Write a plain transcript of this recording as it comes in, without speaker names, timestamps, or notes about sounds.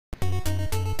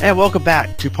And welcome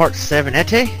back to part 7 of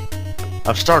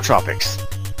Transtropics.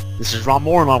 This is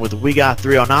Ronmower along with the Wiiguy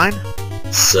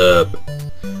 309. Sup?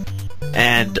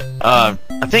 And I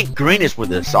think Green is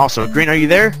with us also. Green, are you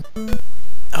there?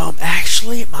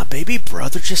 Actually, my baby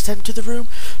brother just stepped into the room,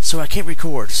 so I can't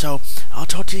record. So I'll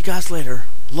talk to you guys later.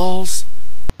 Lulz.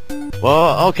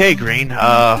 Well, okay, Green.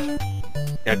 Yeah,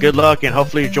 good luck, and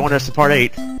hopefully you join us in part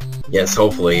 8. Yes,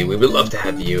 hopefully. We would love to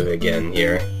have you again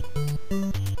here.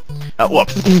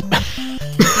 What?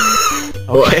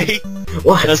 Okay.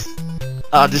 What?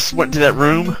 Just went to that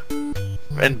room,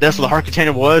 and that's what the heart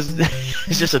container was.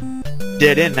 It's just a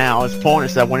dead end now. It's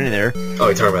pointless that I went in there. Oh,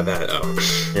 you're talking about that?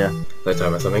 Oh. Yeah. They're talking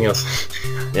about something else.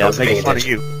 Yeah, I was making fun of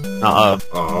you. Aw.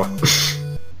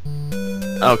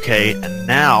 Okay, and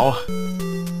now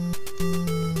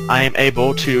I am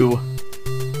able to...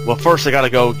 Well, first I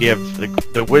gotta go give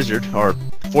the wizard, or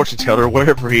fortune teller,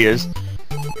 wherever he is,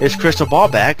 his crystal ball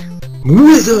back.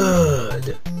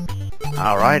 Wizard!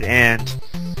 Alright, and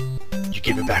you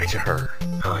give it back to her.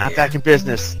 Oh, I'm yeah. back in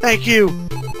business. Thank you!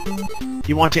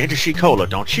 You want to enter Cola,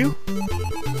 don't you?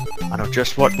 I know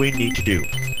just what we need to do.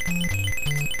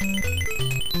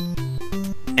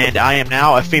 And I am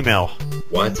now a female.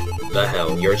 What the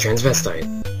hell? You're a transvestite.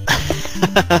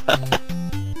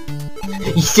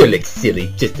 You still look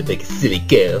silly, just to make a silly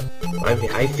girl.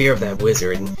 I fear of that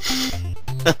wizard.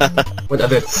 What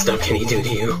other stuff can he do to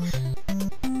you?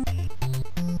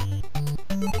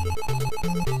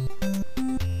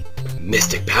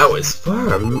 Mystic powers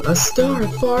from a star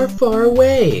far, far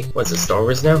away. What's it, Star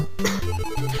Wars now?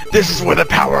 This is where the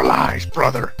power lies,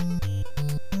 brother.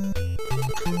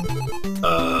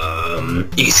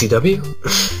 ECW?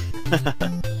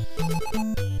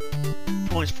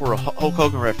 Points for a Hulk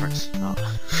Hogan reference.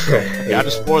 Yeah, I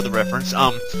just spoiled the reference.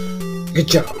 Good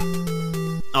job.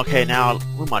 Okay, now,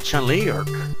 who am I, Chun-Li, or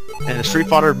in the Street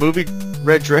Fighter movie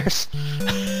red dress?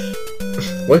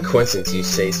 What coincidence you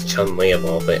say Chun-Li of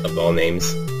all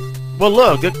names. Well,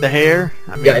 look at the hair.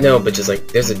 I mean, Yeah, I know, but just like,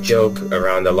 there's a joke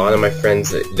around a lot of my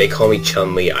friends that they call me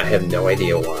Chun-Li. I have no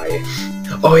idea why.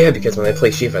 Oh yeah, because when I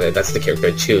play Street Fighter, that's the character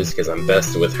I choose because I'm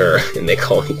best with her, and they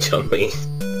call me Chun-Li.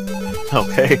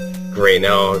 Okay. Great,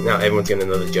 now everyone's gonna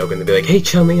know the joke, and they'll be like, hey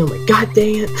Chun-Li, I'm like, god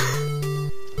dang it!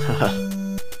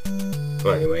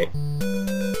 Well, anyway.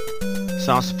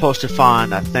 So I'm supposed to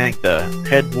find, I think, the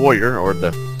head warrior, or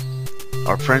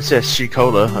Princess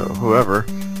Shikola, or whoever.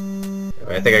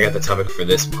 I think I got the topic for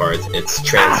this part. It's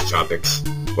Transtropics.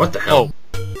 What the hell?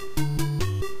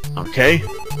 Oh. Okay.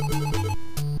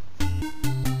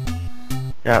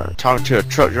 Yeah, talking to a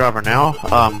truck driver now.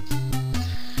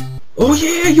 Oh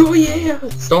yeah,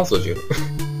 it's also you.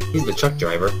 He's the truck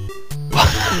driver.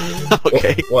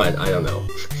 Okay. What? I don't know.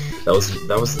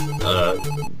 That was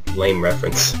lame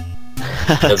reference.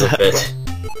 Doesn't fit.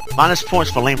 Minus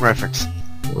points for lame reference.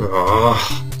 Oh.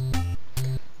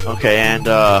 Okay, and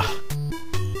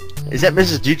is that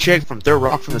Mrs. Duchek from Third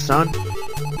Rock from the Sun?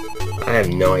 I have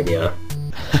no idea.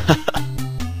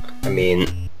 I mean...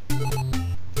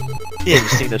 You haven't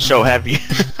seen the show, have you?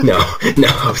 No,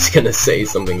 I was gonna say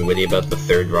something witty about the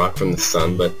Third Rock from the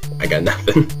Sun, but I got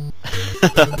nothing.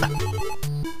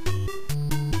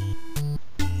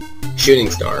 Shooting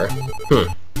star.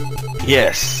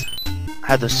 Yes. I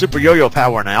have the super yo-yo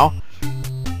power now.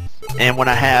 And when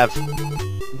I have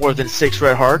more than 6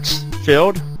 red hearts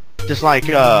filled, just like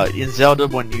in Zelda,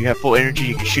 when you have full energy,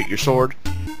 you can shoot your sword.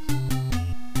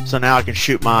 So now I can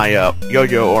shoot my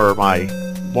yo-yo or my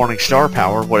morning star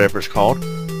power, whatever it's called.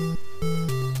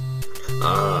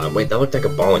 Wait, that looked like a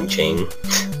ball and chain.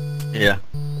 Yeah.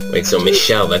 Wait, so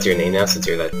Michelle, that's your name now since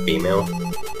you're that female?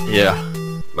 Yeah.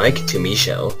 Mike to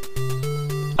Michelle.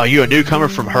 Are you a newcomer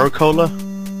from Her Cola?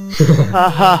 Ha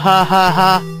ha ha ha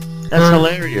ha. That's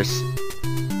hilarious.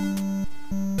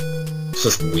 It's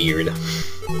just weird.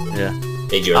 Yeah.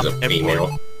 Made you as a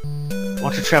female.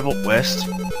 Want to travel west?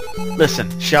 Listen,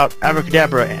 shout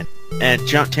abracadabra and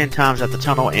jump 10 times at the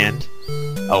tunnel end.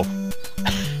 Oh.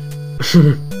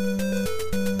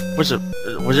 Was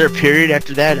there a period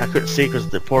after that? I couldn't see because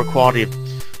of the poor quality of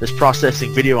this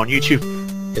processing video on YouTube.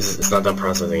 It's not done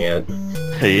processing yet.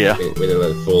 Yeah. We didn't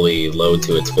let it fully load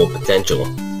to its full potential.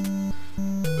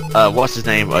 What's his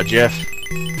name? Jeff?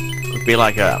 Would be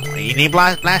like, you need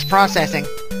blast processing.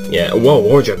 Yeah, whoa,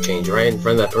 wardrobe change right in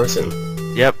front of that person.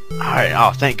 Yep. Alright,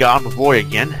 oh, thank God I'm a boy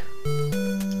again.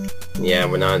 Yeah,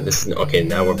 we're not, okay,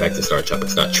 now we're back to Star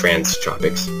Tropics, not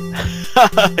Transtropics.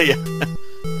 Yeah.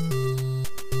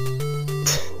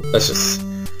 Let's just,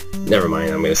 never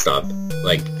mind, I'm gonna stop,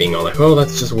 like, being all like, oh,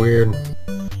 that's just weird.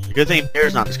 The good thing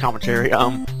Bear's not this commentary,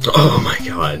 Oh my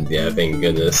god, yeah, thank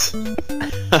goodness.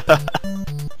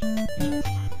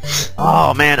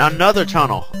 Oh man, another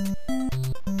tunnel.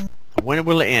 When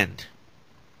will it end?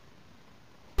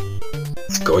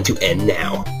 It's going to end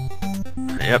now.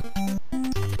 Yep.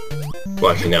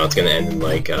 Well, actually, now it's going to end in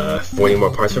like 40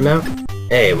 more parts from now.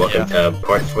 Hey, welcome to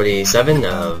part 47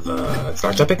 of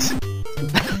Transtropics.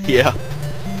 Yeah.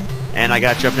 And I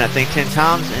got jumping that thing 10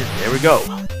 times, and there we go.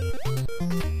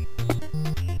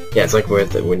 Yeah, it's like we're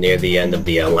near the end of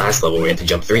the last level. We had to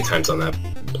jump 3 times on that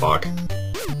block.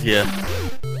 Yeah.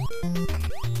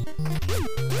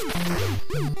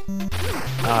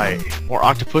 Alright, more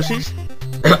octopuses?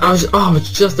 I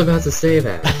was just about to say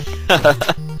that.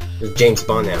 It's James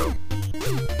Bond now.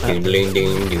 Ding ding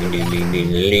ding ding ding ding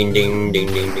ding ding ding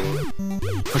ding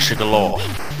ding. Pushing the law.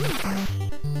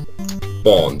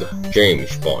 Bond.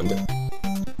 James Bond.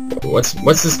 What's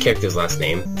this character's last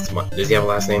name? Does he have a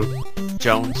last name?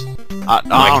 Jones.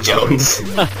 Mike Jones.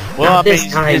 Well, I mean,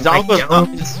 his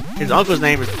uncle's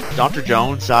name is Dr.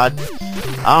 Jones. I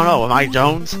don't know, Mike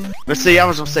Jones. But see, I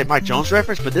was gonna say Mike Jones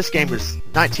reference, but this game was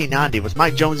 1990. Was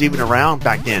Mike Jones even around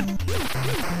back then?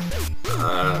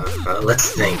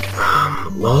 Let's think.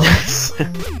 Lulz. Are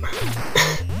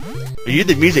you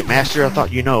the music master? I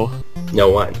thought you know No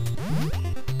what?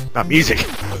 about music.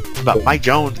 About Mike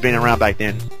Jones being around back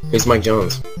then. Who's Mike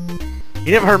Jones?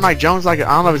 You never heard Mike Jones? Like, I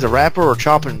don't know if he's a rapper or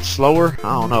chopping slower.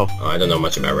 I don't know. Oh, I don't know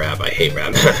much about rap. I hate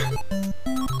rap.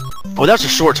 Oh, that's a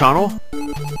short tunnel.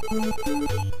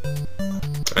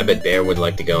 I bet Bear would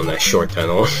like to go in that short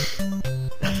tunnel.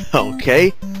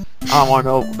 Okay. I don't want to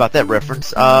know about that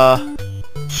reference.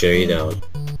 Sure you don't.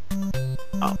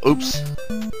 Oops.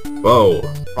 Whoa.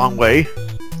 Wrong way.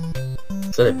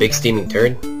 Is that a big steaming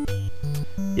turd?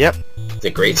 Yep. It's a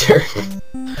great turd.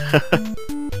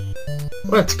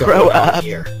 What's going Grow on up.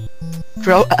 here?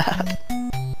 Grow up.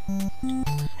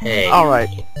 Hey. Alright.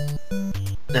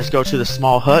 Let's go to the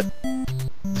small hut.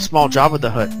 The small Jabba the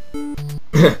Hutt.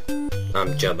 I'm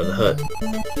Jabba the Hutt.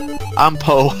 I'm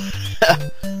Poe.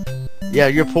 Yeah,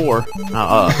 you're poor.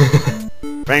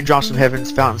 Raindrops from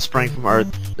heavens, fountains spring from earth,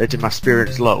 letting my spirit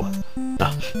is low.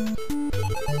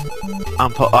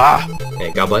 I'm Poe.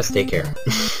 Hey, God bless, take care.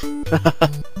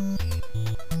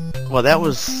 Well, that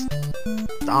was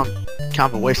kind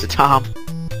of a waste of time.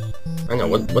 I know,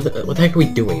 what the heck are we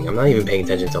doing? I'm not even paying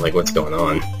attention to, like, what's going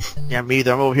on. Yeah, me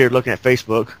either. I'm over here looking at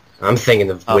Facebook. I'm thinking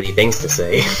of witty things to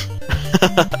say.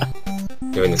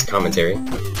 Doing this commentary.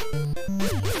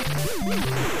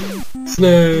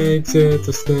 Snakes, it's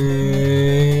a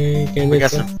snake, and We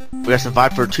got some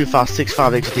Viper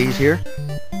 2565 XDs here.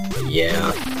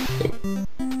 Yeah.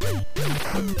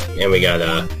 And we got,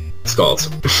 skulls.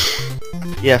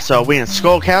 Yeah, so we in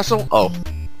Skull Castle? Oh.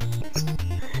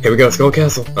 Here we go, Skull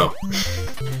Castle. Oh.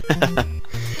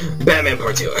 Batman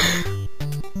Part 2.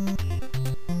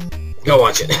 Go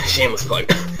watch it. Shameless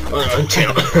plug. On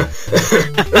channel.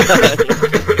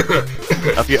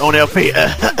 Of your own LP. Oh, I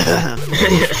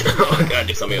gotta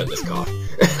do something with this cough.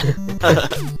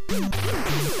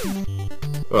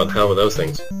 What the hell were those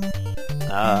things?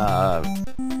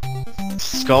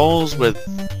 Skulls with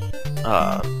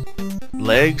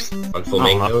legs. On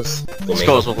flamingos?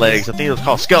 Skulls with legs. I think it was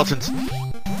called skeletons.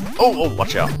 Oh,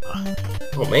 watch out.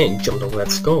 Oh man, you jumped over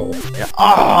that skull. Yeah.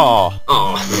 Oh.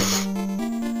 Oh.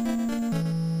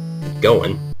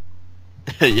 Going.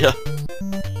 Yeah.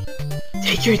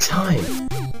 Take your time.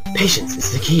 Patience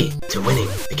is the key to winning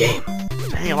the game.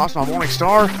 Dang, I lost my morning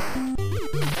star.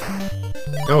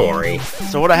 Don't worry.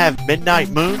 So what I have, midnight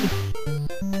moon?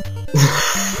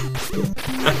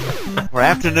 Or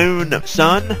afternoon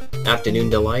sun?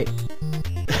 Afternoon delight.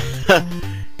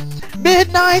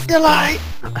 Midnight delight.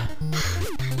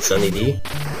 Sunny D.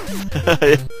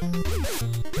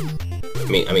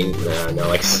 I mean, no,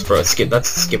 like for Skip. That's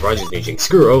Skip Rogers music.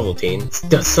 Screw Ovaltine. It's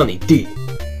the Sunny D.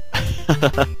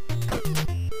 I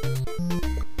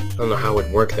don't know how it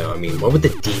would work though. I mean, what would the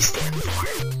D stand for?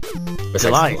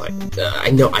 Besides delight.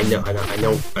 I know.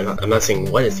 I'm not saying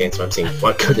what it stands for. I'm saying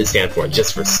what could it stand for,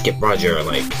 just for Skip Roger,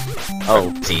 like.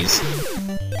 Oh. D's.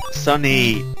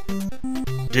 Sunny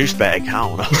douchebag. I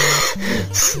don't know.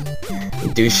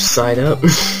 Douche side up.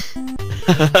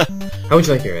 How would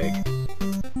you like your egg?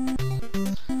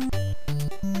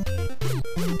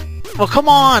 Well, come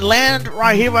on, land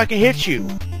right here where I can hit you.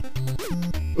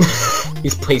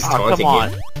 He's taunting come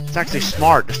on. you. It's actually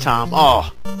smart this time. Oh.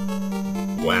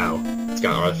 Wow. It's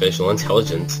got artificial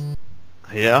intelligence.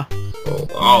 Yeah.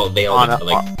 Oh, they all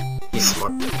like. He's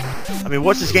smart. I mean,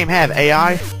 what's this game have?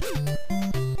 AI? I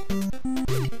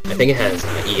think it has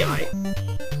EI.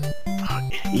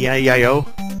 E-I-E-I-O?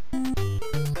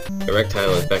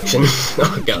 Erectile infection.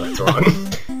 Oh god, that's wrong.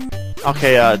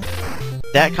 Okay,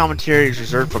 that commentary is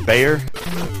reserved for Bayer.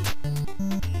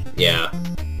 Yeah.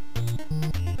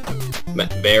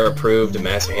 Bear approved,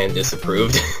 Master Hand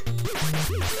disapproved.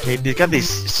 Okay, they've got these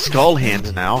skull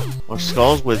hands now, or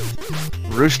skulls with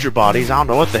rooster bodies. I don't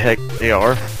know what the heck they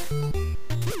are.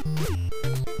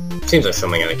 Seems like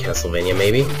something out of Castlevania,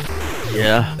 maybe.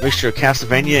 Yeah, mixture of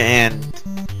Castlevania and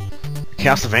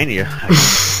Castlevania.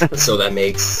 So that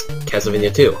makes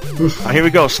Castlevania 2. Oh, here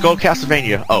we go, Skull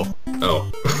Castlevania. Oh.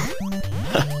 Oh.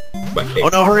 Oh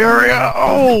no, hurry, hurry!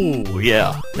 Oh,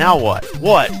 yeah. Now what?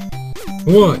 What?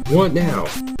 What? What now?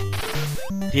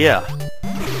 Yeah.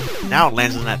 Now it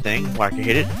lands on that thing where I can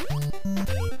hit it.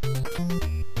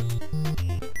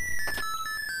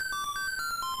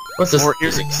 What's this Or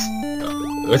music?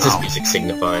 What's this music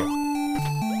signifying?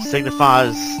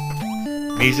 Signifies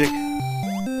music.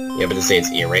 You about to say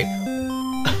it's ear rape?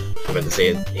 You about to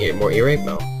say more ear rape?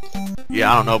 No.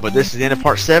 Yeah, I don't know, but this is the end of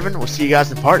part 7. We'll see you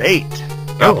guys in part 8.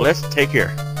 God Oh. bless. Take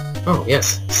care. Oh,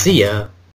 yes. See ya.